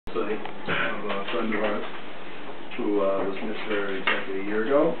of a friend of ours who was missed exactly a year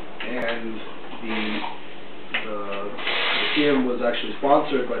ago, and the Siyum was actually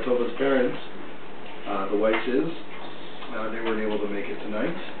sponsored by Tova's parents, the Weitzes. They weren't able to make it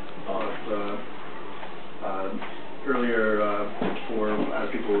tonight, but earlier, as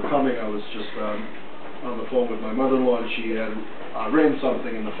people were coming, I was just on the phone with my mother-in-law, and she had written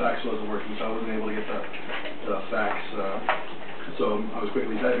something, and the fax wasn't working, so I wasn't able to get the fax. So I was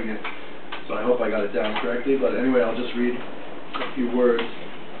quickly typing it, so I hope I got it down correctly. But anyway, I'll just read a few words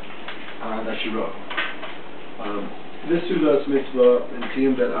that she wrote. This Sudas mitzvah and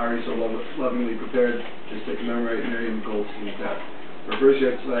team that Ari so lovingly prepared is to commemorate Miriam Goldstein's death. Her first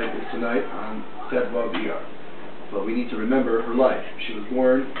Yertzeit is tonight on Vav Iyar. But we need to remember her life. She was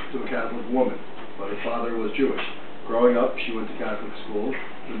born to a Catholic woman, but her father was Jewish. Growing up, she went to Catholic school.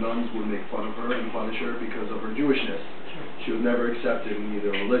 The nuns would make fun of her and punish her because of her Jewishness. She was never accepted in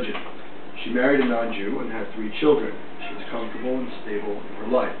either religion. She married a non-Jew and had 3 children. She was comfortable and stable in her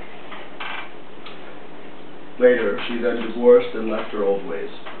life. Later, she then divorced and left her old ways.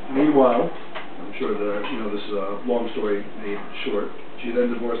 Meanwhile, I'm sure this is a long story made short. She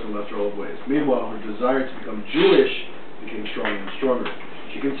then divorced and left her old ways. Meanwhile, her desire to become Jewish became stronger and stronger.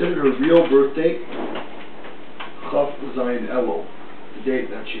 She considered her real birth date Chaf Zayin Elul, the date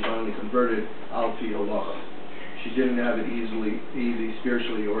that she finally converted Al Pi Halacha. She didn't have it easy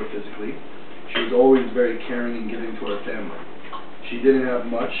spiritually or physically. She was always very caring and giving to her family. She didn't have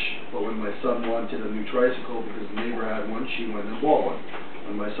much, but when my son wanted a new tricycle because the neighbor had one, she went and bought one.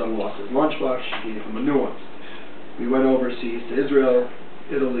 When my son lost his lunchbox, she gave him a new one. We went overseas to Israel,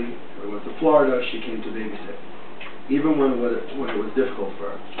 Italy, we went to Florida. She came to babysit, even when it was difficult for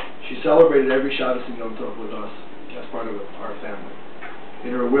her. She celebrated every Shabbos and Yom Tov with us as part of our family.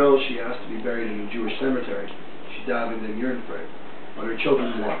 In her will, she asked to be buried in a Jewish cemetery. She davened and yearned for it, but her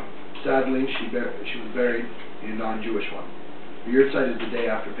children won. Sadly, she was buried in a non-Jewish one. The Yertzeit is the day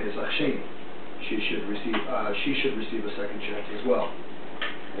after Pesach Sheni. She should receive a second chance as well,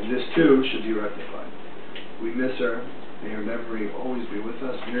 and this too should be rectified. We miss her. May her memory always be with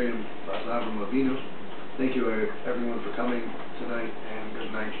us. Miriam Bas Avram Avinu. Thank you everyone for coming tonight, and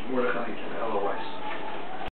good night. Mordechai and Ella Weiss.